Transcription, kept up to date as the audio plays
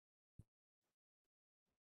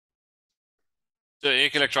So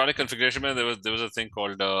एक electronic configuration में there was a thing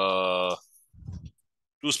called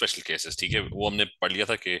two special cases. ठीक है, वो हमने पढ़ लिया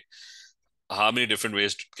था कि how many different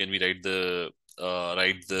ways can we write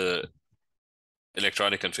the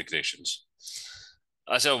electronic configurations.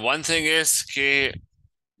 अच्छा, one thing is कि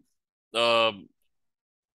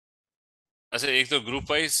अच्छा, एक तो group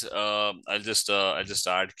wise I'll just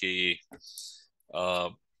add कि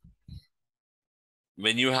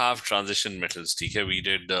when you have transition metals, ठीक है, we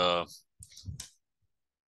did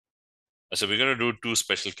so we're going to do two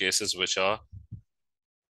special cases, which are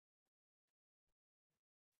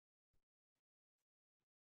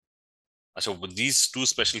so these two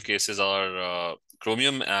special cases are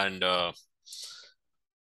chromium and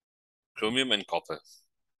copper.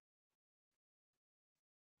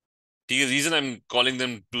 The reason I'm calling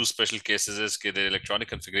them two special cases is that their electronic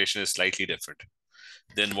configuration is slightly different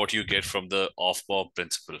than what you get from the off-Bohr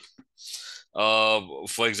principle.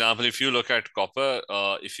 For example, if you look at copper,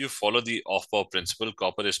 if you follow the off-Bohr principle,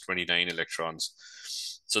 copper is 29 electrons.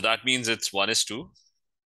 So that means it's 1s2,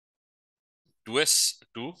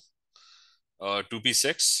 2s2,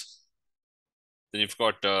 2p6. Then you've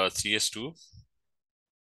got 3s2,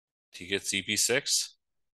 3p6.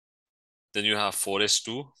 Then you have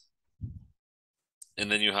 4s2,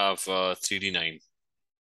 and then you have 3d9.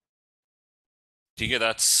 ठीक है,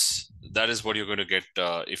 that is what you're going to get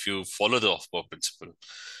if you follow the off-Bohr principle.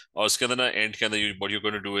 और उसके अंदर ना end के अंदर what you're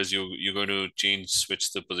going to do is you're going to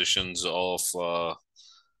switch the positions of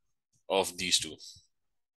these two.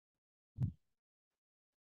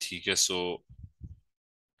 ठीक है, so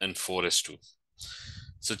and 4s2.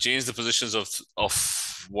 So change the positions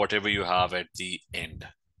of whatever you have at the end.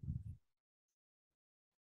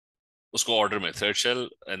 Usko order mein, third shell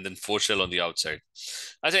and then fourth shell on the outside.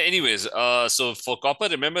 Anyways, so for copper,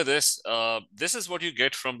 remember this. This is what you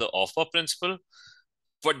get from the off-Bohr principle,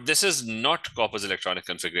 but this is not copper's electronic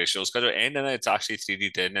configuration. Uska jo end hai na, it's actually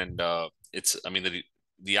 3d10, and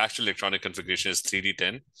the actual electronic configuration is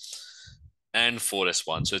 3d10 and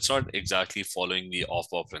 4s1. So it's not exactly following the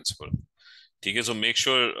off-Bohr principle. Okay, so make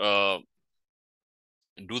sure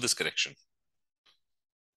do this correction.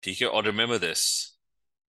 Okay, or remember this.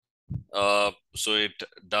 So it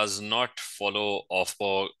does not follow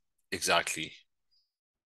off-Bohr exactly.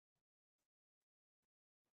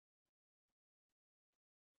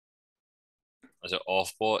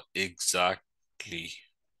 Off-Bohr exactly.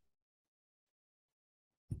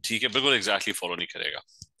 ठीक है, बिल्कुल exactly follow नहीं करेगा.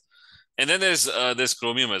 And then there's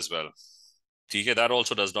chromium as well. Okay, that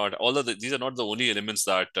also does not. Although these are not the only elements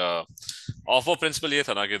that off-Bohr principle ये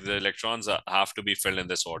था ना कि the electrons have to be filled in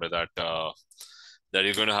this order, that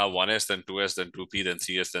you're going to have 1s, then 2s, then 2p, then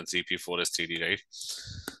 3s, then 3p, 4s, 3d, right?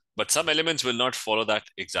 But some elements will not follow that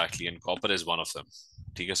exactly, and copper is one of them.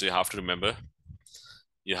 Okay, so you have to remember.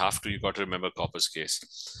 You got to remember copper's case.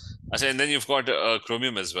 And then you've got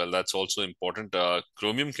chromium as well. That's also important.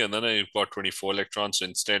 Chromium ke andar you've got 24 electrons. So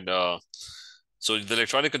instead, so the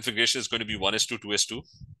electronic configuration is going to be 1s2, 2s2.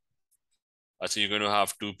 So you're going to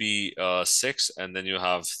have 2p6, and then you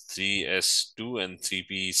have 3s2 and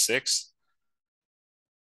 3p6.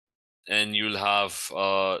 And you'll have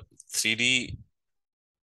 3d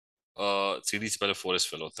 3d से पहले 4s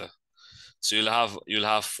fill होता है. So you'll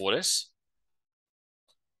have 4s,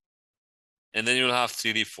 and then you'll have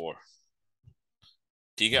 3d4.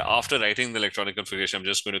 ठीक है, after writing the electronic configuration, I'm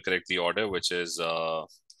just going to correct the order, which is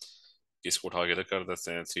इसको उठा के कर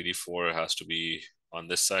देते हैं. 3d4 has to be on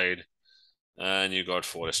this side, and you got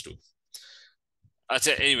 4s2.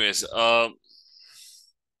 अच्छा, anyways,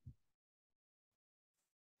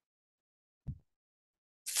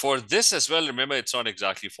 for this as well, remember it's not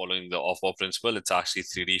exactly following the off-Bohr principle. It's actually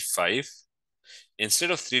 3d5. Instead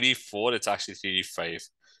of 3d4, it's actually 3d5.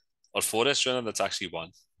 Or 4s, that's actually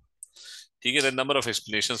 1. Okay, the number of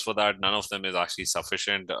explanations for that, none of them is actually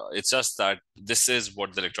sufficient. It's just that this is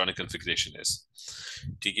what the electronic configuration is.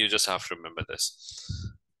 Okay, you just have to remember this.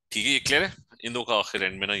 Okay, clear? In the akhir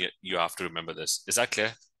end mein you have to remember this. Is that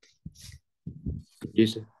clear?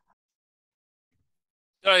 Yes, sir.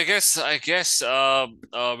 I guess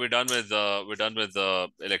we're done with the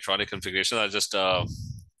electronic configuration. I'll just I'll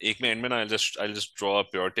just draw a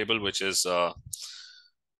pure table, which is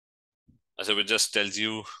it just tells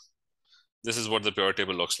you this is what the pure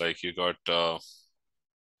table looks like. You got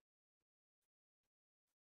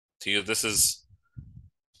this is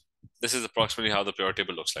approximately how the pure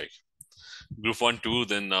table looks like. Group 1, 2,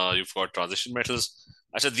 then you've got transition metals.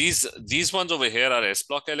 Actually, these ones over here are S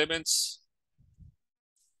block elements.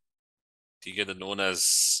 They're known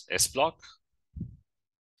as S block.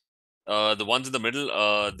 The ones in the middle,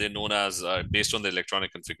 they're known as, based on the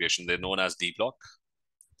electronic configuration, they're known as D block.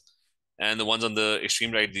 And the ones on the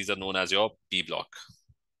extreme right, these are known as your p block.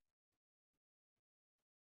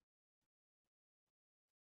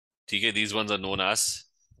 Okay, these ones are known as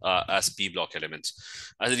p block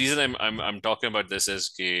elements. And the reason I'm talking about this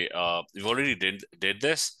is we've already did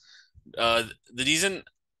this. The reason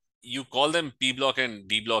you call them p block and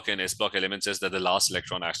d block and s block elements is that the last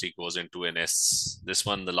electron actually goes into an s. This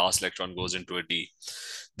one, the last electron goes into a d.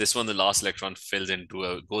 This one, the last electron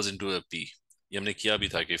goes into a p. ये हमने किया भी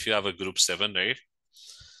था कि if you have a group 7, right?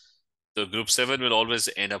 So group 7 will always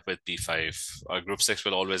end up with P5, or group 6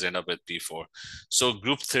 will always end up with P4. So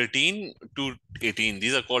group 13 to 18,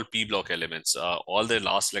 these are called P block elements. All their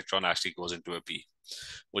last electron actually goes into a P.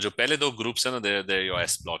 वो जो पहले दो groups हैं ना, they're your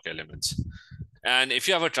S block elements. And if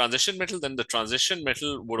you have a transition metal, then the transition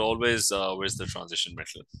metal would always, where's the transition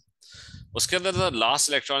metal? उसके अंदर the last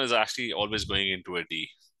electron is actually always going into a D.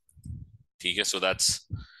 ठीक है, so that's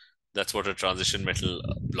what a transition metal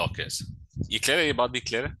block is. ये clear है? ये बात भी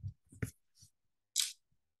clear है?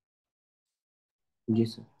 जी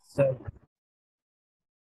सर।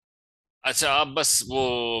 अच्छा, आप बस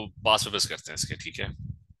वो पास पेपर्स करते हैं इसके, ठीक है?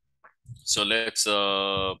 सो लेट्स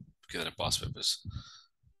किधर है पास पेपर्स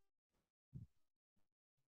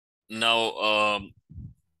नाउ?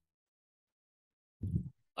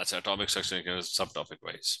 अच्छा, टॉपिक सेक्शन के सब टॉपिक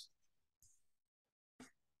वाइज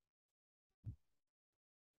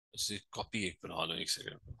इसी कॉपी एक बना लो, एक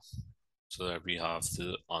second, so that we have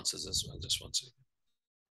the answers as well. Just one second.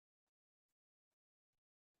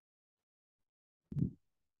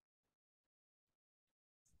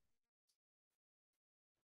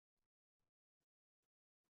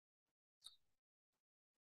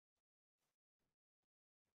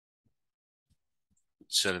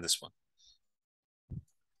 Share this one.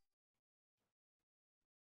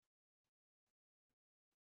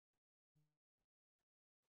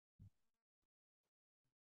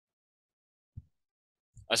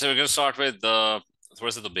 So we're going to start with the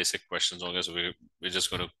first of the basic questions. Okay, so we're just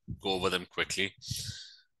going to go over them quickly.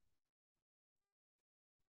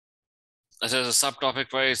 As a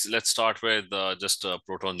subtopic wise, let's start with just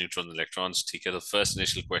proton, neutron, electrons. Okay, the first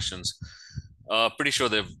initial questions. Pretty sure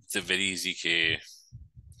they're very easy.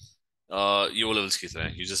 U levels की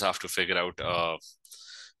तरह. You just have to figure out.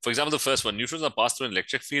 For example, the first one, neutrons are passed through an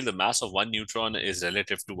electric field. The mass of one neutron is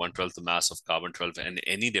relative to 1/12 the mass of carbon-12, and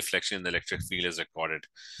any deflection in the electric field is recorded.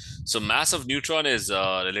 So mass of neutron is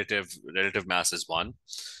relative mass is 1,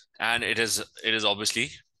 and it is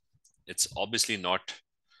obviously, it's obviously not.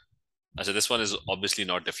 So this one is obviously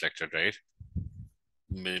not deflected, right?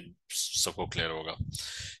 सबको clear होगा.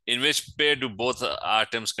 In which pair do both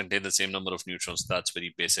atoms contain the same number of neutrons? That's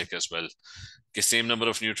very basic as well. The same number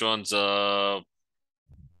of neutrons,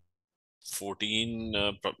 14,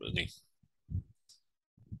 probably.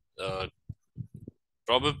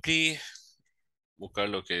 Probably,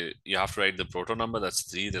 okay, you have to write the proton number. That's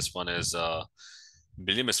 3. This one is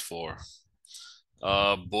beryllium is 4.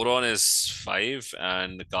 Boron is 5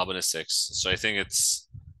 and carbon is 6. So I think it's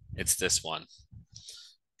this one.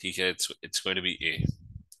 Okay, it's going to be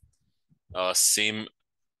A. Same.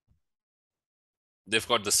 They've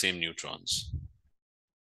got the same neutrons.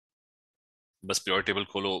 Bas periodic table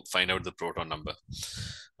kholo, find out the proton number.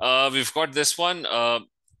 We've got this one.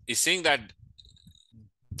 Is saying that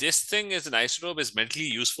this thing is an isotope, is mentally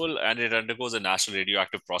useful, and it undergoes a natural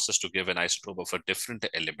radioactive process to give an isotope of a different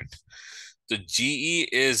element. The GE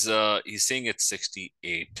is, he's saying it's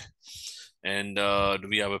 68. And do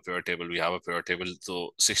we have a periodic table? We have a periodic table.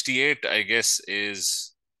 So 68, I guess,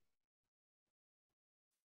 is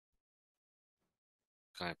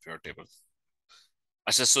kind of periodic table.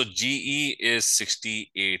 Achha, so GE is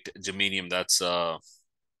 68. Germanium, that's so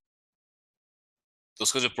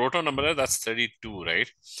the proton number, that's 32,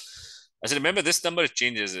 right? I said, remember this number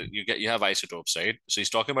changes. You have isotopes, right? So he's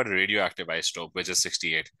talking about a radioactive isotope, which is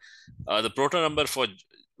 68. The proton number for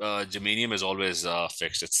germanium is always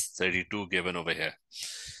fixed. It's 32 given over here.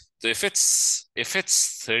 So if it's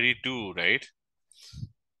 32, right?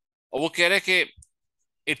 वो कह रहे कि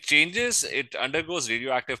it changes, it undergoes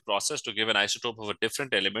radioactive process to give an isotope of a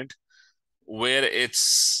different element where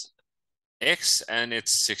it's X and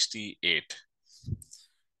it's 68.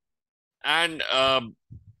 And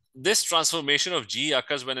this transformation of G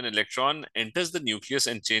occurs when an electron enters the nucleus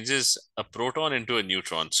and changes a proton into a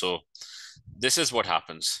neutron. So this is what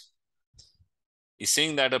happens. He's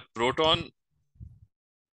saying that a proton,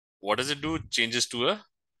 what does it do? It changes to a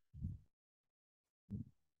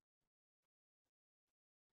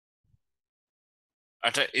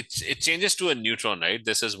it changes to a neutron, right?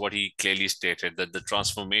 This is what he clearly stated, that the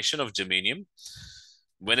transformation of germanium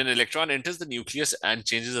when an electron enters the nucleus and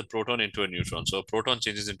changes a proton into a neutron. So a proton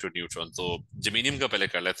changes into a neutron. So germanium ka pehle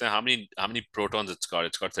kar lete hain. How many protons it's got?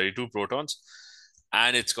 It's got 32 protons,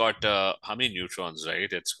 and it's got how many neutrons,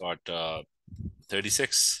 right? It's got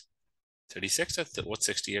 36. 36? What's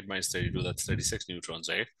 68 minus 32? That's 36 neutrons,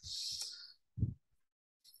 right?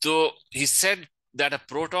 So he said that a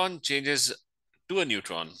proton changes to a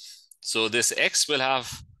neutron. So this X will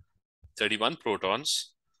have 31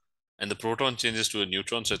 protons, and the proton changes to a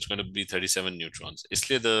neutron, so it's going to be 37 neutrons.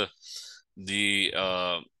 Isliye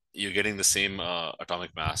you're getting the same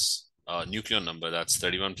atomic mass, nucleon number. That's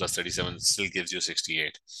 31 plus 37 still gives you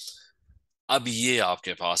 68. अब ये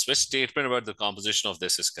आपके पास which statement about the composition of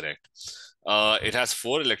this is correct? It has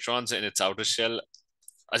 4 electrons in its outer shell.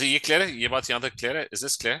 अच्छा ये clear है? ये बात यहाँ तक clear है? Is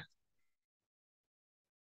this clear?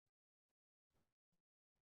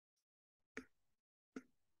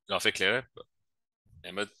 काफी clear है?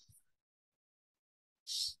 Ahmed?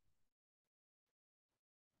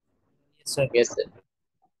 Yes, sir. Yes, sir.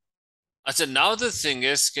 Achha, now the thing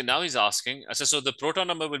is, now he's asking, achha, so the proton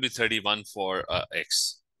number will be 31 for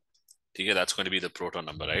X. Okay, that's going to be the proton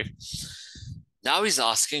number, right? Now he's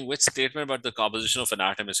asking which statement about the composition of an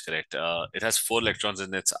atom is correct. It has 4 electrons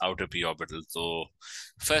in its outer p orbital. So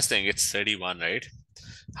first thing, it's 31, right?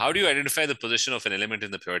 How do you identify the position of an element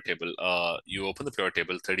in the periodic table? You open the periodic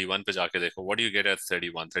table, 31 pe jaake dekho. What do you get at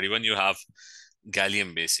 31? 31, you have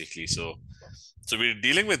gallium basically. So we're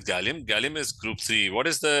dealing with gallium. Gallium is group 3. What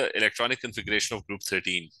is the electronic configuration of group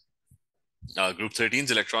 13? Group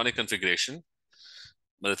 13's electronic configuration.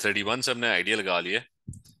 But 31 se humne idea laga liya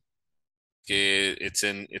कि it's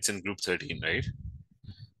in group 13, right?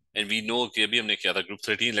 And we know कि अभी हमने किया था group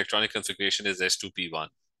 13 electronic configuration is S2P1,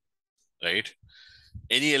 right?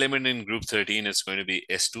 Any element in group 13 is going to be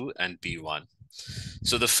S2 and P1.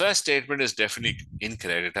 So the first statement is definitely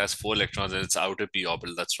incorrect. It has 4 electrons in its outer p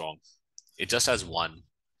orbital. That's wrong. It just has 1.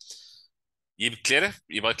 ये clear है?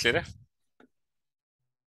 ये बात clear है?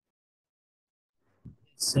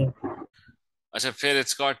 Yes, sir. अच्छा, फिर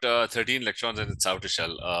it's got 13 electrons in its outer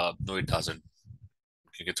shell. No, it doesn't.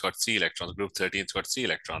 It's got 3 electrons. Group 13, it's got 3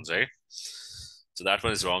 electrons, right? So that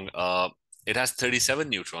one is wrong. It has 37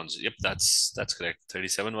 neutrons. Yep, that's correct.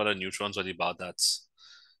 37 wala neutrons wali baat,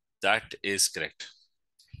 that is correct.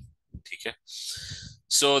 Okay.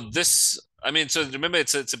 So this, I mean, so remember,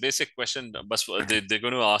 it's a basic question, but they're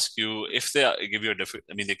going to ask you if they give you a difficult.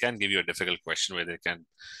 I mean, they can give you a difficult question where they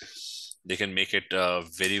can make it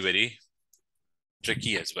very, very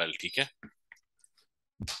tricky as well. ठीक है?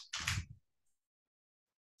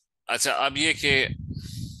 अच्छा, अब ये कि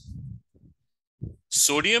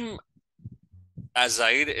sodium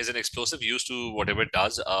azide is an explosive used to whatever it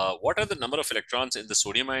does. What are the number of electrons in the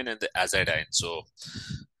sodium ion and the azide ion?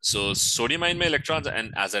 So sodium ion में electrons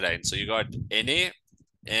and azide ion. So you got Na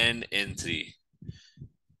and N3.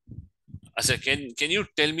 Achha, can you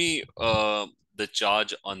tell me the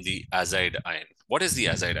charge on the azide ion? What is the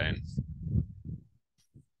azide ion?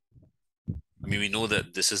 I mean, we know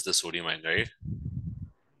that this is the sodium ion, right?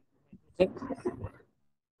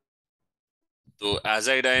 So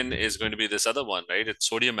azide ion is going to be this other one, right? It's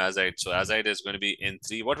sodium azide. So azide is going to be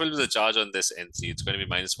N3. What will be the charge on this N3? It's going to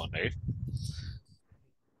be -1, right?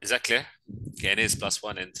 Is that clear? Na is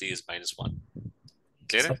 +1, N3 is -1.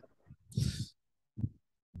 Clear?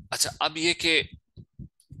 Achha, ab ye ke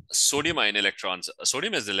sodium ion electrons.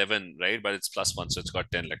 Sodium is 11, right? But it's +1, so it's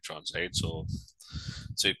got 10 electrons, right? So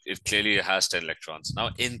it clearly has 10 electrons. Now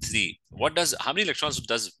N3, how many electrons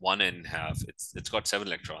does 1N have? It's got 7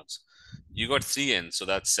 electrons. You got 3N, so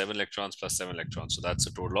that's 7 electrons plus 7 electrons. So that's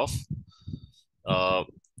a total of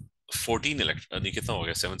 14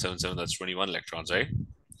 electrons. 7, that's 21 electrons, right?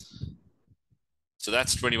 So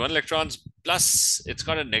that's 21 electrons plus it's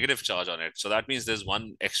got a negative charge on it. So that means there's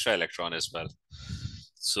 1 extra electron as well.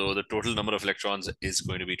 So the total number of electrons is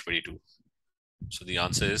going to be 22. So the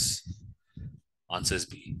answer is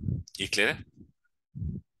B. Is it clear?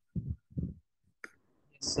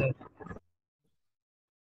 Yes, sir.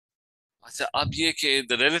 So,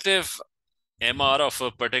 the relative MR of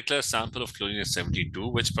a particular sample of chlorine is 72.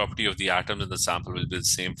 Which property of the atoms in the sample will be the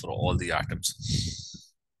same for all the atoms?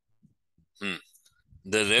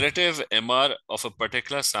 The relative MR of a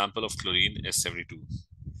particular sample of chlorine is 72.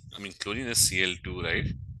 I mean, chlorine is Cl2, right?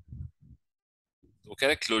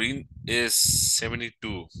 Okay, chlorine is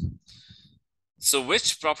 72. So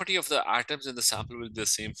which property of the atoms in the sample will be the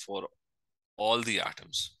same for all the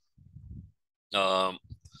atoms?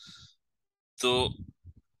 So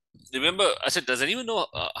remember, I said, does anyone know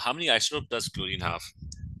how many isotopes does chlorine have?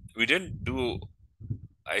 We didn't do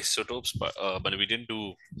isotopes, but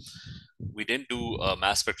we we didn't do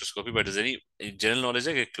mass spectroscopy, but is any general knowledge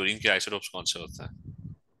है कि chlorine के isotopes कौन से होते हैं?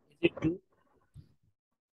 Is it two?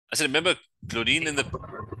 I said remember chlorine in the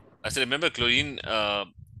I said remember chlorine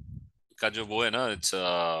का जो वो है ना, it's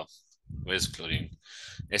where's chlorine?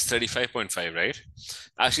 It's 35.5, right?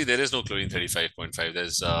 Actually, there is no chlorine 35.5.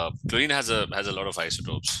 There's chlorine has a lot of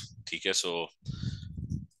isotopes. ठीक है, so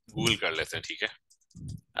Google कर लेते हैं, ठीक है?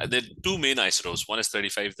 There are two main isotopes. One is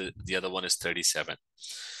 35, the other one is 37.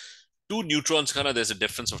 Two neutrons, kind of, there's a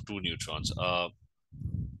difference of two neutrons.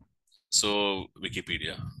 So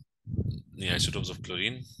Wikipedia, the isotopes of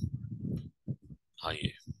chlorine. हाँ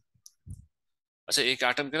ये अच्छा, एक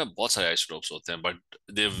एटम के ना बहुत सारे isotopes होते हैं, but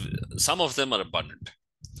some of them are abundant.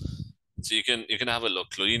 So you can have a look.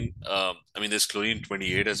 Chlorine, I mean, there's chlorine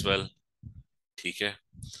 28 as well. ठीक है.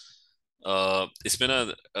 इसमें ना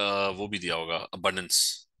वो भी दिया होगा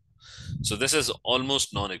abundance. So this is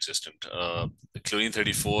almost non-existent. Chlorine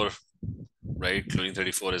 34, right? Chlorine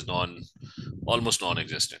 34 is almost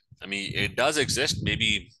non-existent. I mean, it does exist,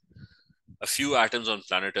 maybe a few atoms on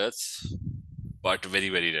planet Earth, but very,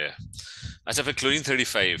 very rare. As for chlorine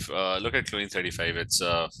 35, look at chlorine 35. It's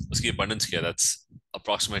उसकी abundance क्या? That's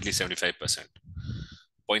approximately 75%.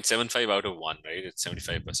 0.75 out of 1, right? It's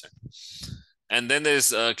 75%. And then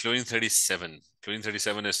there's chlorine 37. Chlorine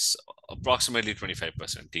 37 is approximately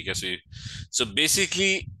 25%. Okay? So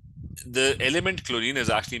basically, the element chlorine is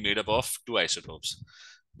actually made up of two isotopes.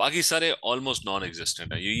 Baki sare almost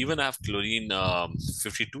non-existent. You even have chlorine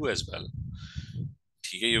 52 as well.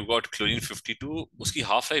 Okay, you've got chlorine 52. Uski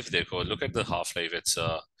half-life देखो. Look at the half-life. It's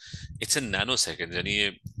in nanoseconds. यानी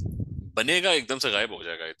ये बनेगा एकदम से गायब हो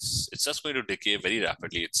जाएगा. It's just going to decay very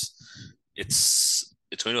rapidly. It's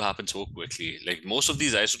going to happen so quickly. Like most of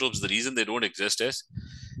these isotopes, the reason they don't exist is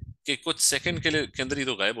कि कुछ second के अंदर ही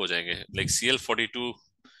तो गायब हो जाएंगे. Like Cl42,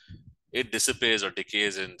 it disappears or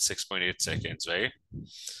decays in 6.8 seconds, right?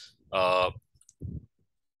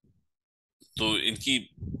 तो इनकी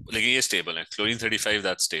लेकिन ये stable है. Chlorine 35,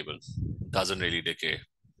 that's stable. Doesn't really decay.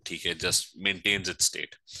 ठीक है, just maintains its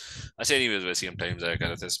state. अच्छा, anyways, वैसे हम time ज़ाया कर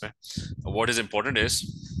रहे थे इसमें. What is important is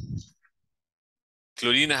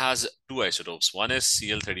chlorine has two isotopes. One is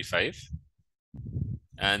Cl35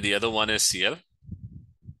 and the other one is Cl37.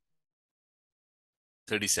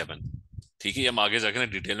 ठीक है, हम आगे जाकर ना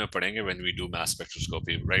डिटेल में पढ़ेंगे when we do mass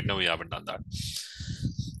spectroscopy. Right now we haven't done that.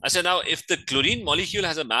 अच्छा, now if the chlorine molecule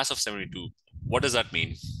has a mass of 72, what does that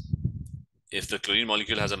mean? If the chlorine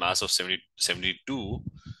molecule has a mass of 72,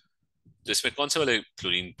 तो इसमें कौन से वाले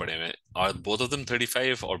chlorine पड़े हुए हैं? Are both of them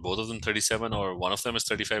 35 or both of them 37 or one of them is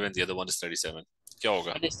 35 and the other one is 37? क्या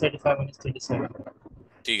होगा? One is 35, one is 37.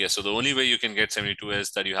 ठीक है, so the only way you can get 72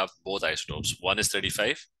 is that you have both isotopes. One is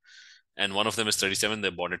 35 and one of them is 37.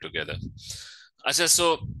 They're bonded together. अच्छा,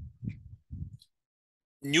 so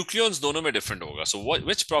nucleons दोनों में different होगा. So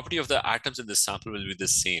which property of the atoms in this sample will be the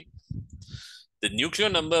same? The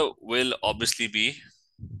nucleon number will obviously be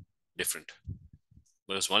different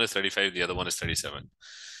because one is 35, the other one is 37.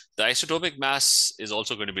 The isotopic mass is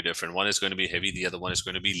also going to be different. One is going to be heavy, the other one is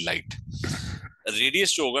going to be light.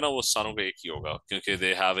 Radius जो होगा ना वो सारों का एक ही होगा क्योंकि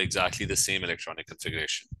they have exactly the same electronic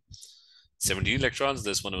configuration. 17 electrons.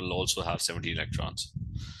 This one will also have 17 electrons.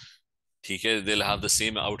 ठीक है, they'll have the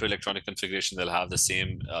same outer electronic configuration. They'll have the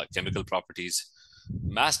same chemical properties.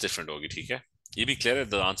 Mass different होगी, ठीक है. ये भी clear है.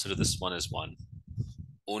 The answer to this one is 1.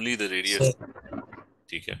 Only the radius.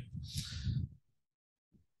 ठीक है.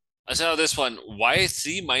 Achha, this one,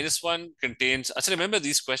 y3 minus 1 contains. Achha, remember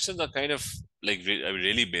these questions are kind of like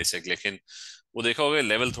really basic. लेकिन वो देखा होगा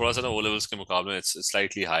level थोड़ा सा ना O levels के मुकाबले it's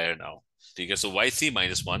slightly higher now. ठीक है, so y3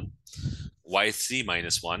 minus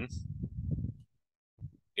 1,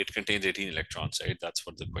 it contains 18 electrons, right? That's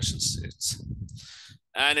what the question says.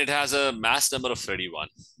 And it has a mass number of 31.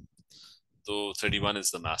 So 31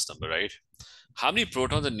 is the mass number, right? How many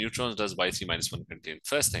protons and neutrons does y3 minus 1 contain?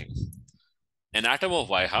 First thing, an atom of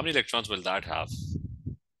Y, how many electrons will that have?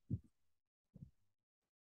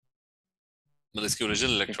 Well, it's the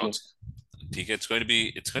original electrons. Okay, it's going to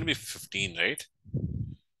be 15, right?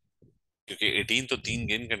 Okay, 18 to 3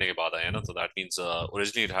 gain करने के बाद आया ना, so that means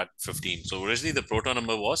originally it had 15. So originally the proton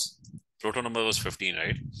number was 15,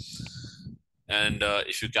 right? And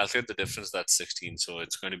if you calculate the difference, that's 16. So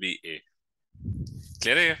it's going to be A.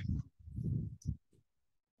 Clear है?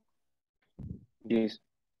 Yes.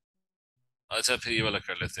 अच्छा, फिर ये वाला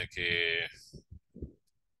कर लेते हैं कि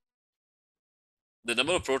the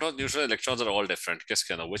number of protons, neutrons, electrons are all different. Guess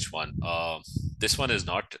can which one? This one is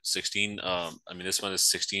not 16. I mean, this one is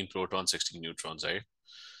 16 protons, 16 neutrons, right?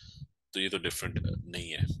 तो ये तो different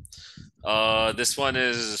नहीं है. This one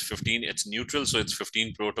is 15. It's neutral, so it's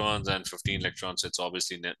 15 protons and 15 electrons. It's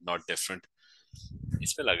obviously not different.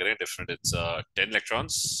 इसमें लग रहे हैं different. It's 10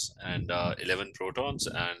 electrons and 11 protons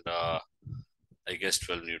and I guess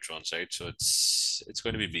 12 neutrons, right? So it's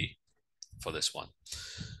going to be B for this one.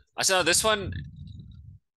 Achha, this one.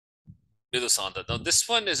 Now this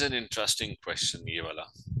one is an interesting question. ये वाला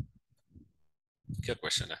क्या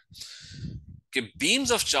question है? Okay,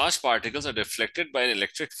 beams of charged particles are deflected by an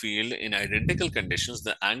electric field in identical conditions.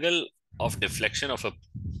 The angle of deflection of a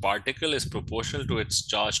particle is proportional to its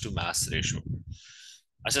charge to mass ratio.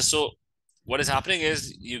 Achha, so what is happening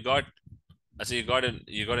is you got an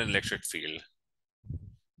electric field.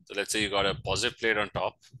 So let's say you got a positive plate on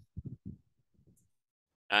top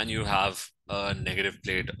and you have a negative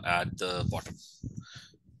plate at the bottom.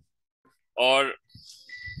 Or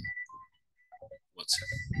what's it?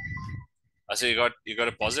 So you got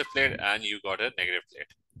a positive plate and you got a negative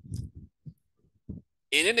plate.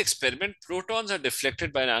 In an experiment, protons are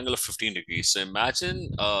deflected by an angle of 15 degrees. So imagine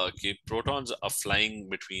protons are flying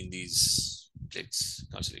between these plates.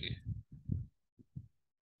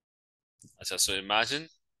 So imagine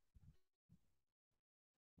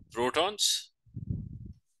protons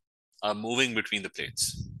are moving between the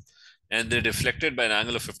plates and they're deflected by an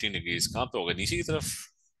angle of 15 degrees. कहाँ पे होगा? नीचे की तरफ.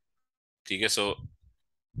 ठीक है,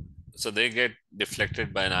 so they get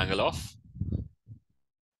deflected by an angle of,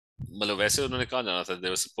 मतलब वैसे उन्होंने कहाँ जाना था? They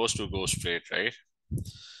were supposed to go straight, right?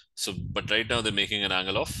 So, but right now they're making an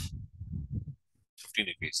angle of 15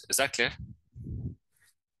 degrees. Is that clear?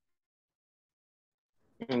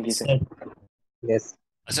 Yes.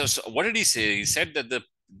 So what did he say? He said that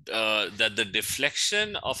the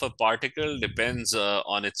deflection of a particle depends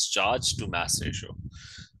on its charge to mass ratio.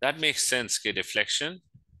 That makes sense. Okay, deflection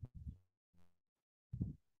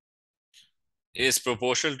is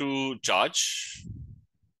proportional to charge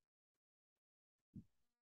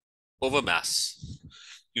over mass.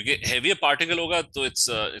 You get heavier particle hoga, so it's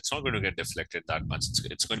not going to get deflected that much.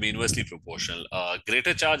 It's going to be inversely proportional.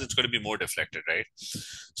 Greater charge, it's going to be more deflected, right?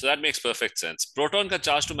 So that makes perfect sense. Proton ka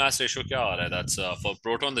charge to mass ratio kya aa raha hai? That's for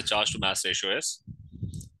proton the charge to mass ratio is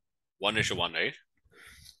 1:1, right?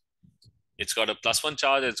 It's got a +1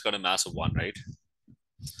 charge, it's got a mass of 1, right?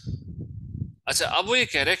 अच्छा, अब वो ये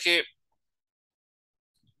कह रहे कि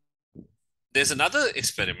there's another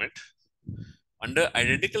experiment. Under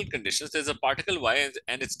identical conditions, there's a particle y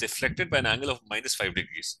and it's deflected by an angle of -5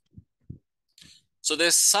 degrees. So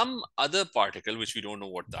there's some other particle, which we don't know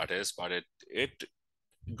what that is, but it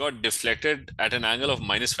got deflected at an angle of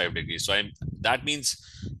 -5 degrees. So that means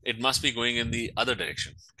it must be going in the other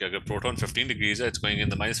direction. Okay, proton 15 degrees, it's going in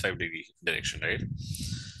the -5 degree direction, right?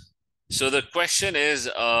 So the question is,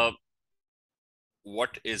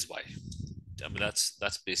 what is y? I mean,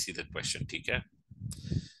 that's basically the question, ठीक है?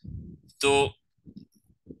 तो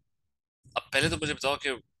अब पहले तो मुझे बताओ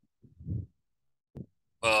कि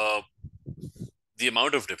the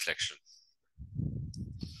amount of deflection.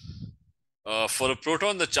 For a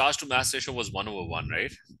proton, the charge to mass ratio was 1/1,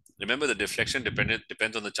 right? Remember, the deflection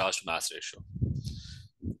depends on the charge to mass ratio.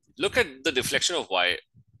 Look at the deflection of y.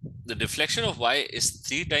 The deflection of y is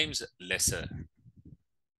 3 times lesser.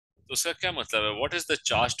 तो उसका क्या मतलब है? What is the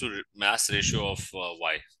charge to mass ratio of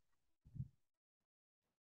y?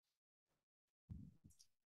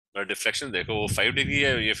 Deflection देखो, वो 5 degree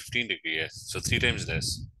है, ये 15 degree है, so 3 times less.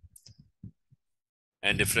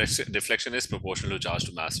 And deflection is proportional to charge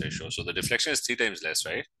to mass ratio. So the deflection is 3 times less,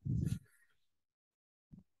 right?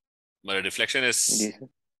 But the deflection is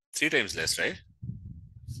 3 times less, right?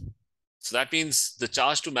 So that means the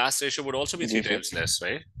charge to mass ratio would also be 3 times less,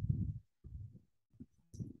 right?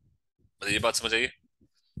 ये बात समझ आइए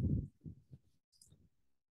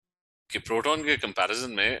कि proton के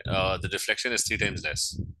comparison में the deflection is 3 times less.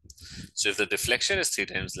 So if the deflection is 3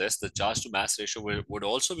 times less, the charge to mass ratio would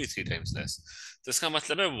also be 3 times less. तो इसका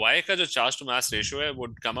मतलब है y का जो charge to mass ratio है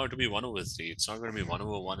would come out to be 1/3. It's not going to be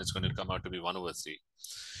 1/1. It's going to come out to be 1/3.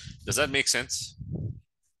 Does that make sense?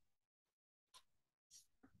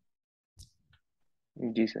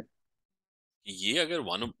 Ji sir. ये अगर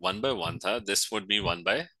 1/1 था, this would be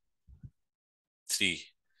 1/3.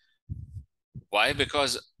 Why?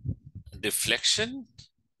 Because deflection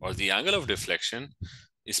or the angle of deflection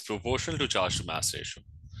is proportional to charge to mass ratio.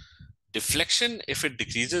 Deflection, if it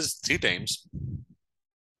decreases 3 times,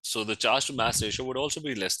 so the charge to mass ratio would also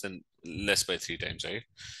be less by 3 times, right?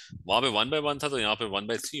 वहां पे 1/1 था, तो यहाँ पे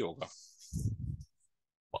 1/3 होगा.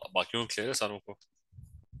 बाकियों को clear है सारों को?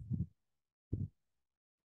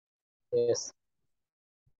 Yes.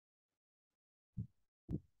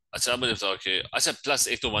 अच्छा, मुझे बताओ कि अच्छा प्लस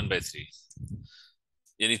एक तो 1/3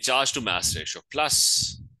 यानी charge to mass ratio plus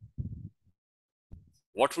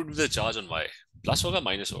What would be the charge on Y? Plus होगा,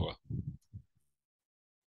 minus होगा?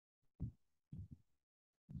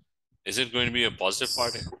 Is it going to be a positive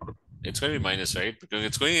part? It's going to be minus, right? Because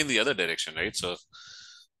it's going in the other direction, right? So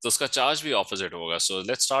उसका charge भी opposite होगा. So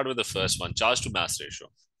let's start with the first one, charge to mass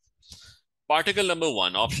ratio. Particle number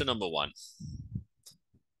one, option number one.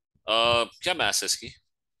 क्या mass है इसकी?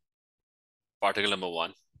 Particle number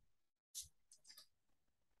one.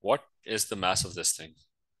 What is the mass of this thing?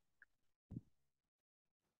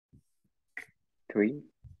 3.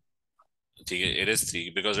 It is 3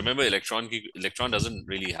 because remember electron doesn't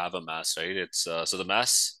really have a mass, right? It's so the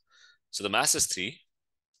mass is 3.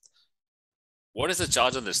 What is the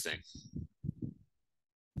charge on this thing?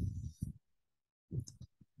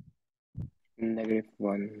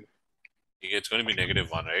 -1. It's going to be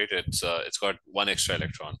 -1, right? It's got 1 extra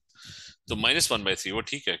electron. So -1/3, वो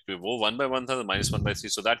ठीक है, वो 1/1 था, the -1/3.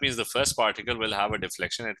 So that means the first particle will have a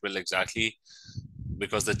deflection. It will exactly,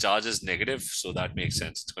 because the charge is negative, so that makes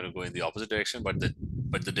sense. It's going to go in the opposite direction, but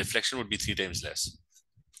the deflection would be 3 times less.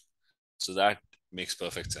 So that makes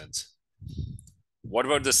perfect sense. What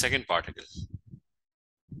about the second particle?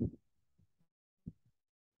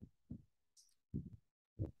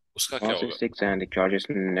 उसका क्या Mass होगा? is 6 and the charge is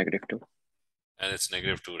 -2. And it's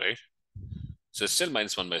 -2, right? So it's still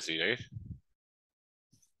 -1/3, right?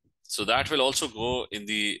 So that will also go in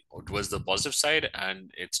towards the positive side,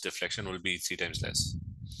 and its deflection will be 3 times less.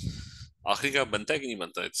 आखिरी का बनता है कि नहीं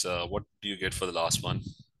बनता? It's what do you get for the last one?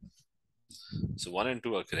 So 1 and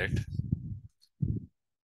 2 are correct.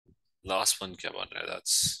 Last one क्या बन रहा है?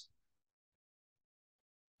 That's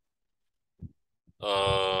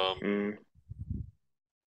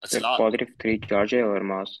So +3 charge है और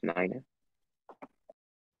mass 9 है.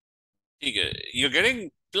 ठीक है, you're getting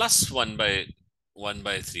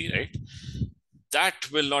 +1/3, right? That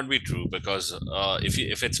will not be true because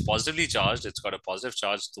if it's positively charged, it's got a positive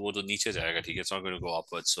charge, तो वो तो नीचे जाएगा, ठीक है? It's not going to go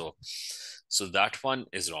upwards. So that one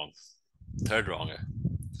is wrong. Third wrong है.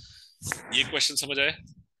 ये question समझ आए?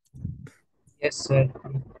 Yes, sir.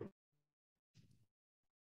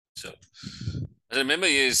 So remember,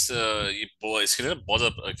 इसके लिए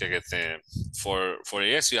बहुत क्या कहते हैं, for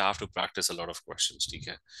AS you have to practice a lot of questions, ठीक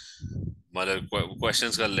है? मतलब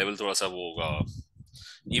questions का level थोड़ा सा वो होगा,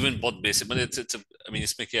 even बहुत basic, but I mean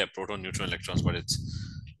इसमें क्या है, proton, neutron, electrons, but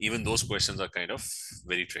even those questions are kind of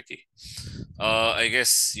very tricky. I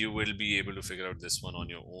guess you will be able to figure out this one on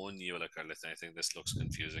your own. ये वाला कर लेते हैं. I think this looks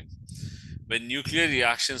confusing. When nuclear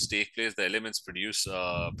reactions take place, the elements produced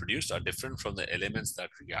are different from the elements that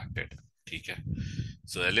reacted. ठीक है?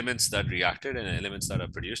 So elements that reacted and elements that are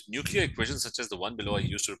produced. Nuclear equations such as the one below are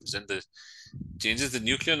used to represent the changes. The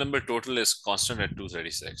nuclear number total is constant at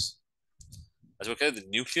 236. Okay, the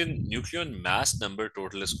nucleon mass number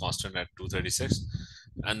total is constant at 236,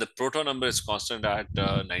 and the proton number is constant at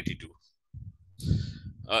 92.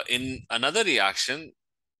 In another reaction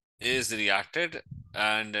is reacted,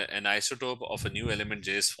 and an isotope of a new element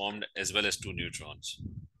J is formed, as well as 2 neutrons.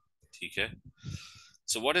 Okay.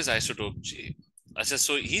 So what is isotope J?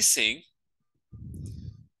 So he's saying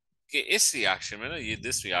this reaction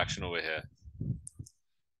over here,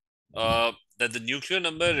 that the nuclear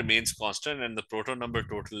number remains constant and the proton number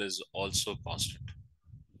total is also constant.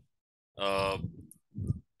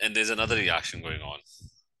 And there's another reaction going on.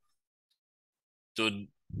 So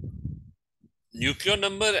nucleon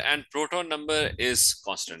number and proton number is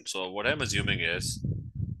constant. So what I'm assuming is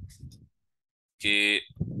कि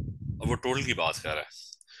वो total की बात कर रहा है.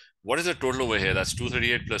 What is the total over here? That's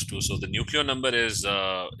 238 plus 2. So the nucleon number is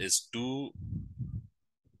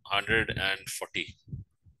 240.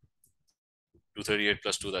 238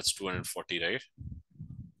 plus 2, that's 240, right?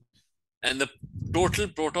 And the total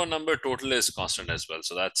proton number total is constant as well.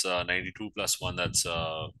 So that's 92 plus 1, that's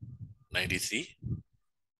 93.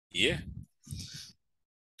 Yeah.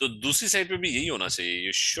 तो दूसरी side पे भी यही होना चाहिए.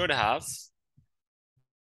 You should have,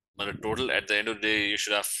 मतलब total at the end of the day, you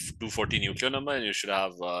should have 240 nuclear number and you should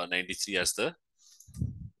have 93 as the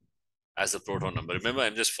proton number. Remember,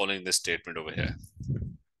 I'm just following this statement over here.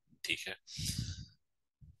 ठीक है.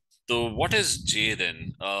 So what is J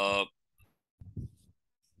then?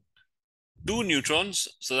 2 neutrons.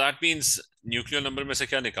 So that means nuclear number में से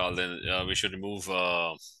क्या निकाल दें? We should remove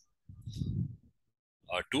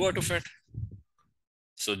 2 out of it.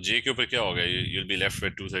 So J के ऊपर क्या होगा? You'll be left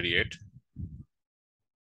with 238.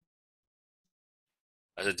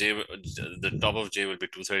 As a J, the top of J will be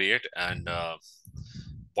 238, and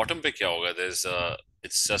bottom पे क्या होगा?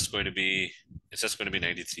 It's just going to be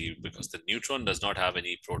 93 because the neutron does not have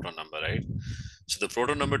any proton number, right? So the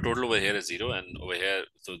proton number total over here is 0, and over here,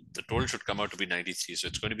 so the total should come out to be 93. So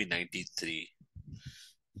it's going to be 93.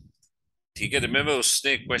 ठीक है, remember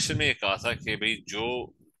उसने question में ये कहा था कि भाई जो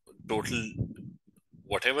total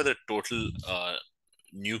whatever the total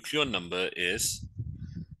nucleon number is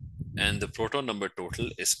and the proton number total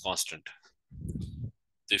is constant.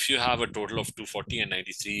 So if you have a total of 240 and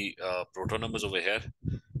 93 proton numbers over here,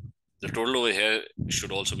 the total over here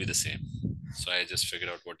should also be the same. So I just figured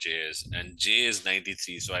out what J is, and J is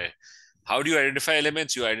 93. So how do you identify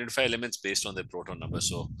elements? You identify elements based on their proton number.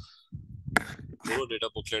 So खोलो data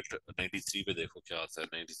booklet 93 पे देखो क्या आता है.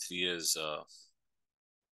 93 is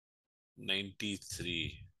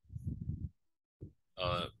 93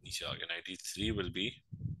 नीचे आ गया. 93 will be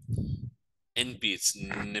NP. It's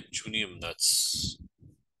Neptunium.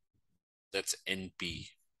 That's NP.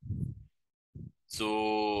 So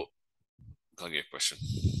कहाँ गया question?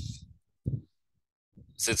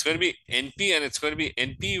 So it's going to be NP, and it's going to be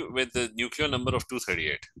NP with the nucleon number of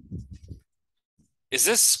 238. Is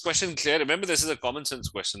this question clear? Remember, this is a common sense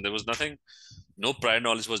question. There was nothing, no prior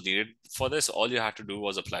knowledge was needed for this. All you had to do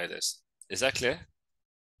was apply this. Is that clear?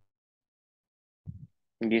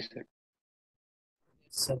 Yes, sir.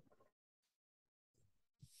 Sir.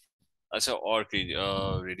 Achha, or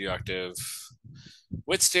radioactive.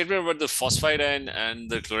 Which statement were the phosphide ion and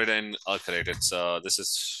the chloride ion are correct? It's this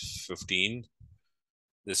is 15.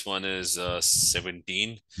 This one is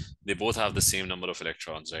 17. They both have the same number of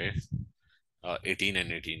electrons, right? 18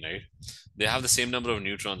 and 18, right? They have the same number of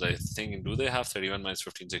neutrons, I think. Do they have 31 minus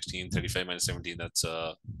 15, 16, 35 minus 17? That's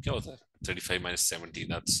kya hota hai? 35 minus 17.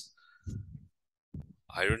 That's,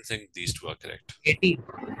 I don't think these two are correct. 18.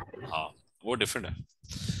 What different hai?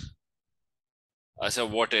 Achha,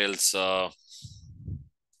 what else?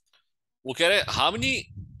 वो कह रहे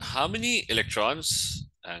how many electrons?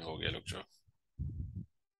 Hang हो गया, look jo.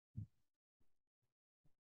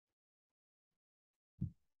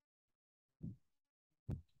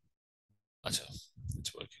 Achha,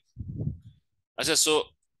 it's working. Achha, so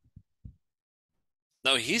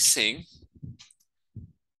now he's saying,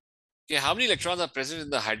 okay, how many electrons are present in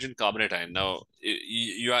the hydrogen carbonate ion? Now,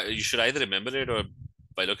 you should either remember it, or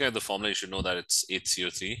by looking at the formula, you should know that it's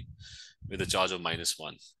 8CO3 with a charge of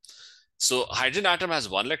 -1. So hydrogen atom has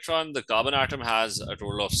 1 electron, the carbon atom has a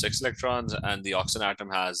total of 6 electrons, and the oxygen atom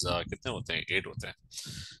has kitne hote hain? 8 hote hain.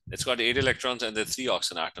 It's got 8 electrons and there are 3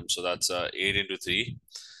 oxygen atoms, so that's 8 into 3.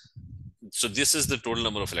 So this is the total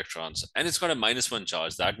number of electrons, and it's got a -1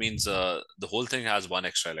 charge. That means the whole thing has 1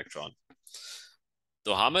 extra electron.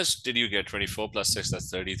 So how much did you get? 24 plus 6, that's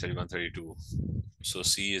 30, 31, 32. So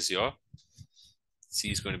C is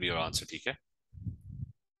going to be your answer, okay?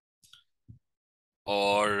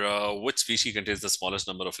 Or which species contains the smallest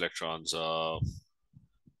number of electrons?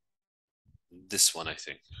 This one, I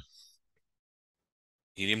think.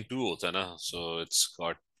 Helium-2 hota hai na, so it's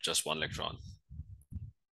got just 1 electron.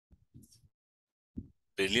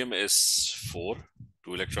 Beryllium is 4,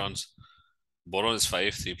 2 electrons. Boron is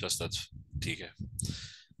 5, 3 plus, that's ठीक है.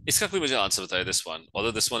 इसका कोई मुझे answer बताए, this one.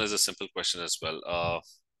 Although this one is a simple question as well.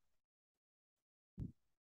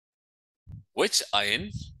 Which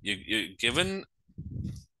ion, you're given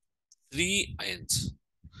 3 ions.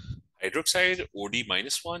 Hydroxide, OD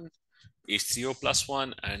 -1, H3O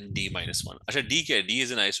 +1, and D -1. Achha, D kya hai? D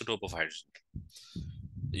is an isotope of hydrogen.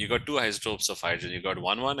 You got 2 isotopes of hydrogen. You got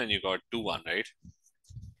 1,1 and you got 2,1, right?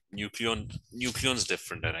 Nucleon's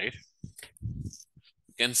different, right?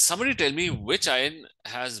 Can somebody tell me which ion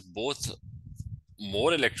has both more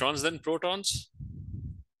electrons than protons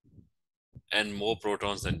and more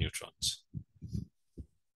protons than neutrons?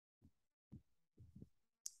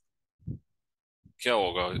 क्या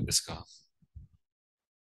होगा इसका?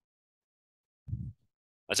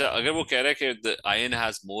 अच्छा, अगर वो कह रहा है कि the ion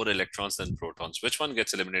has more electrons than protons, which one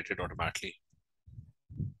gets eliminated automatically?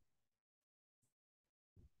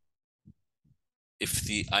 If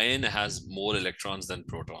the ion has more electrons than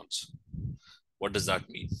protons, what does that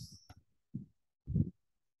mean?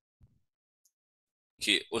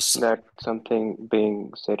 That something being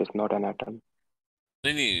said is not an atom.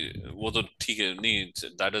 नहीं, वो तो ठीक है, नहीं,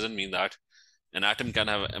 that doesn't mean that. An atom can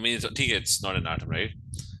have, I mean, it's not an atom, right?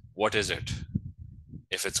 What is it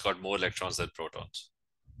if it's got more electrons than protons?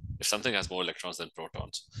 If something has more electrons than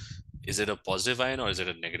protons, is it a positive ion or is it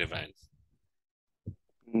a negative ion?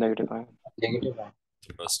 Negative ion. Negative ion.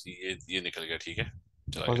 तो बस ये निकल गया, ठीक है,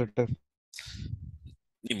 चला गया. Positive.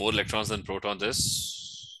 More electrons than protons is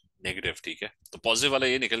negative, ठीक है, तो positive वाला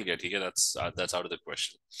ये निकल गया, ठीक है, that's out of the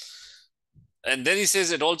question. And then he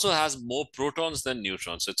says it also has more protons than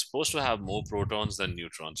neutrons. So it's supposed to have more protons than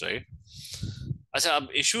neutrons, right? अच्छा, अब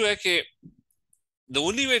issue है कि the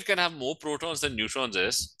only way it can have more protons than neutrons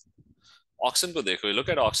is oxygen को देखो. You look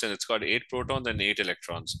at oxygen, it's got 8 protons and 8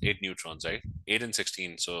 electrons, 8 neutrons, right? 8 and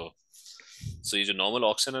 16. So So ये जो normal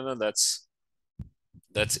oxygen है ना,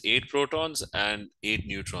 that's 8 protons and 8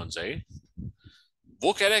 neutrons, right?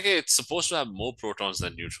 वो कह रहा है कि it's supposed to have more protons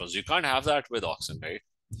than neutrons. You can't have that with oxygen, right?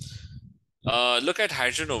 Look at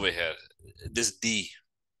hydrogen over here. This D,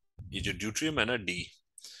 ये जो deuterium है ना, D,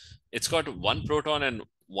 it's got 1 proton and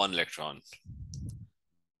 1 electron.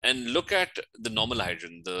 And look at the normal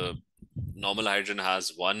hydrogen. The normal hydrogen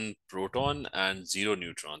has 1 proton and 0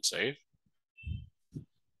 neutrons, right?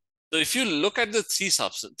 So if you look at the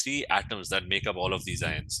three atoms that make up all of these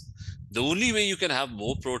ions, the only way you can have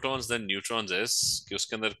more protons than neutrons is कि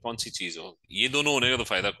उसके अंदर कौन सी चीज हो. ये दोनों होने का तो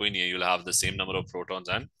फायदा कोई नहीं है. You'll have the same number of protons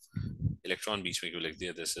and electron बीच में क्यों लिख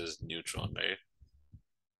दिया? This is neutron, right?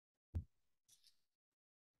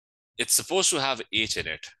 It's supposed to have H in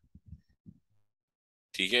it.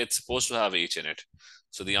 ठीक है, it's supposed to have H in it.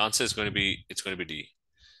 So the answer is going to be, it's going to be D.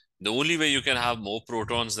 The only way you can have more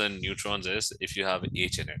protons than neutrons is if you have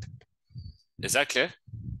H in it. Is that clear?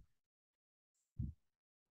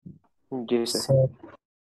 Ji sir. Sir.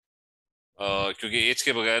 क्योंकि H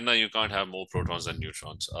के बगैर ना you can't have more protons than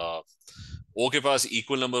neutrons. O के पास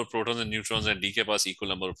equal number of protons and neutrons and D के पास equal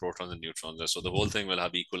number of protons and neutrons. So the whole thing will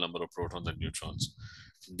have equal number of protons and neutrons.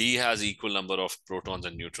 D has equal number of protons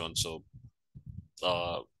and neutrons. So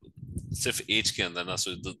सिर्फ H के अंदर ना,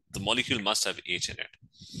 so the molecule must have H in it.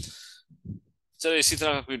 चलो इसी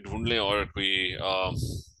तरह का कोई ढूंढ ले और कोई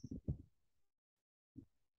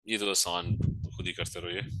ये तो आसान खुद ही करते रहो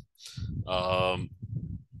ये.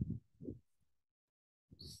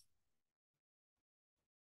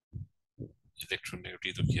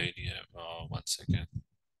 इलेक्ट्रोनेगेटिविटी तो किया ही नहीं है. 1 second.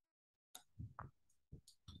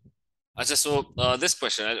 अच्छा, so this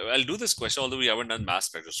question, I'll do this question although we haven't done mass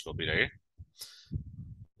spectroscopy, right?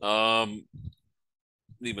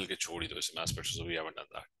 नहीं बल्कि छोड़ ही दो इसे, mass spectroscopy we haven't done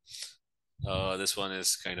that. This one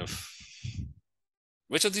is kind of,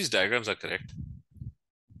 which of these diagrams are correct?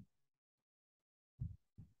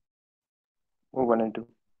 1 and 2.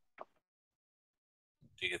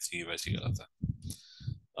 ठीक है, 3 वैसे ही गलत है.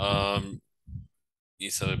 ये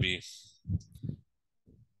सब भी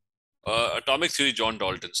atomic theory, John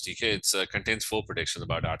Dalton's, okay, it contains 4 predictions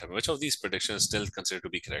about atoms. Which of these predictions still considered to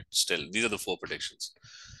be correct? Still, these are the 4 predictions.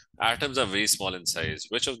 Atoms are very small in size.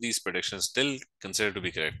 Which of these predictions still considered to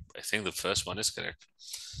be correct? I think the first one is correct.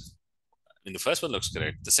 I mean, the first one looks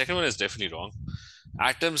correct. The second one is definitely wrong.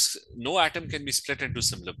 Atoms, no atom can be split into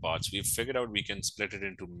similar parts. We've figured out we can split it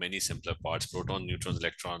into many simpler parts: protons, neutrons,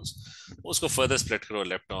 electrons. Usko further split karo,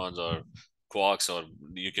 leptons or quarks, or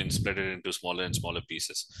you can split it into smaller and smaller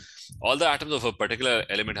pieces. All the atoms of a particular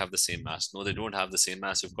element have the same mass. No, they don't have the same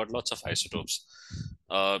mass. You've got lots of isotopes.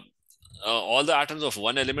 All the atoms of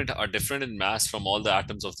one element are different in mass from all the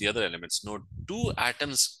atoms of the other elements. No, 2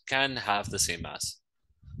 atoms can have the same mass.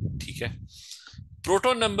 ठीक है.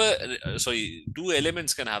 Proton number, sorry, 2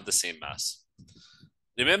 elements can have the same mass.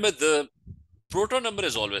 Remember, the proton number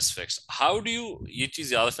is always fixed. How do you, ये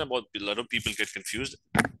चीज याद रखना, बहुत, a lot of people get confused.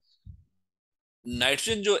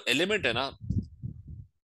 Nitrogen जो element है ना,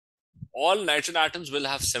 all nitrogen atoms will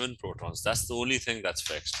have 7 protons. That's the only thing that's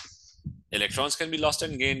fixed. Electrons can be lost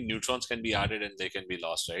and gained, neutrons can be added and they can be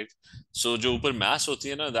lost, right? So जो ऊपर mass होती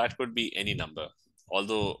है ना, that could be any number.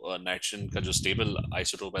 Although nitrogen का जो stable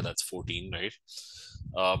isotope है, that's 14, right?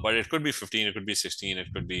 But it could be 15, it could be 16, it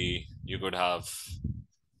could be, you could have,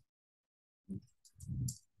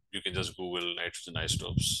 you can just Google nitrogen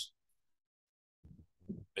isotopes.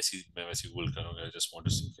 मैं वैसे Google करूँगा. I just want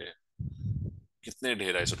to see के कितने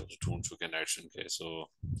ढेर isotopes ढूंढ चुके हैं nitrogen के.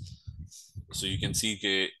 So you can see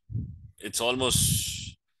के it's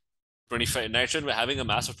almost 25. Nitrogen having a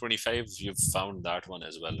mass of 25, you've found that one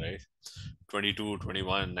as well, right? 22,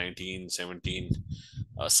 21, 19, 17.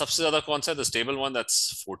 सबसे ज़्यादा कौन सा है? The stable one,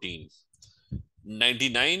 that's 14.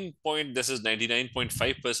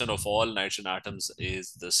 99.5% of all nitrogen atoms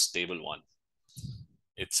is the stable one.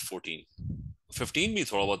 It's 14. 15 भी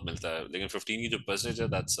थोड़ा बहुत मिलता है, लेकिन 15 की जो percentage है,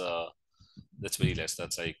 that's very less.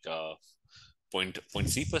 That's like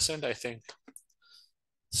 0.3%, I think.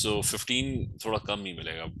 So 15 थोड़ा कम ही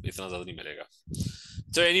मिलेगा, इतना ज़्यादा नहीं मिलेगा.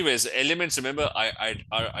 So anyways, elements, remember,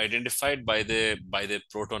 are identified by the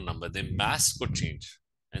proton number. Their mass could change,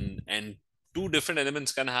 and 2 different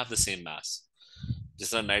elements can have the same mass.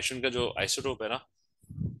 जिस तरह nitrogen का जो आइसोटोप है ना,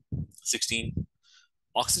 16,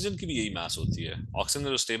 ऑक्सीजन की भी यही मास होती है. ऑक्सीजन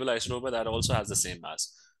का जो स्टेबल आइसोटोप है, that also has the same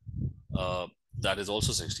mass. That is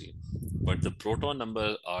also 16, but the proton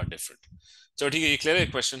number are different. So ठीक है, ये clear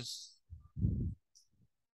है question?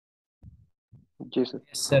 जी सर.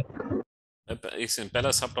 Yes, sir. एक सेकंड,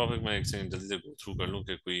 पहला सब टॉपिक में एक सेकंड जल्दी से गो थ्रू कर लूं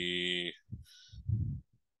कि कोई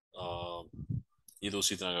ये तो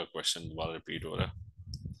उसी तरह का क्वेश्चन दोबारा रिपीट हो रहा है.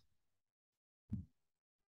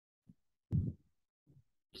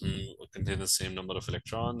 contain the same number of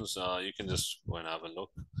electrons. You can just go and have a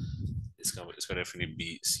look. इसका definitely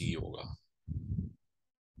B C होगा.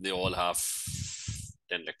 They all have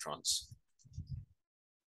 10 electrons.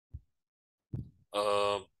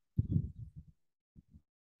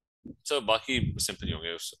 So बाकी simple ही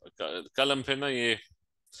होंगे. कल हम फिर ना ये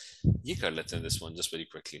कर लेते हैं this one just very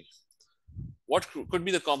quickly. What could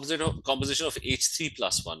be the composition of H3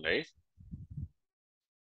 plus 1, right?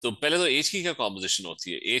 तो पहले तो H की क्या composition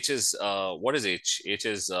होती है? H is what is H? H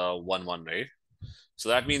is 1 1, right? So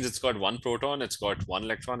that means it's got one proton, it's got one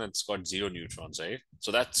electron, and it's got 0 neutrons, right?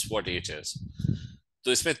 So that's what H is.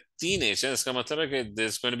 तो इसमें 3 H है. इसका मतलब है कि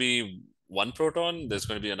there's going to be one proton, there's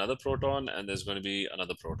going to be another proton, and there's going to be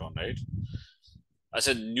another proton, right?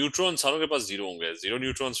 अच्छा, neutrons सारों के पास 0 होंगे. 0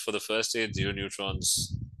 neutrons for the first H, 0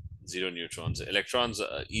 neutrons, 0 neutrons. Electrons,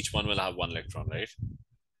 each one will have one electron, right?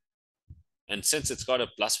 And since it's got a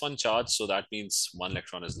 +1 charge, so that means one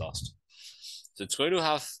electron is lost. So it's going to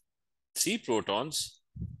have 3 protons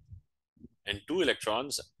and 2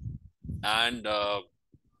 electrons and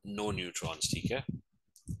no neutrons. ठीक है,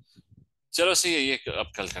 चलो सही है, ये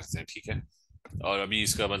अब कल करते हैं, ठीक है. और अभी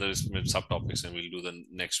इसका मतलब इसमें सब टॉपिक्स हैं. we'll do the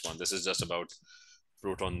next one. This is just about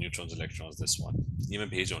proton, neutrons, electrons. This one ये मैं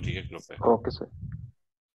भेज रहा हूँ, ठीक है, ग्रुप पे. Okay sir.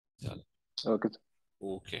 चलो ओके सर.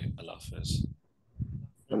 ओके, अल्लाह हाफिज.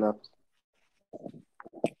 अल्लाह हाफ़िज़.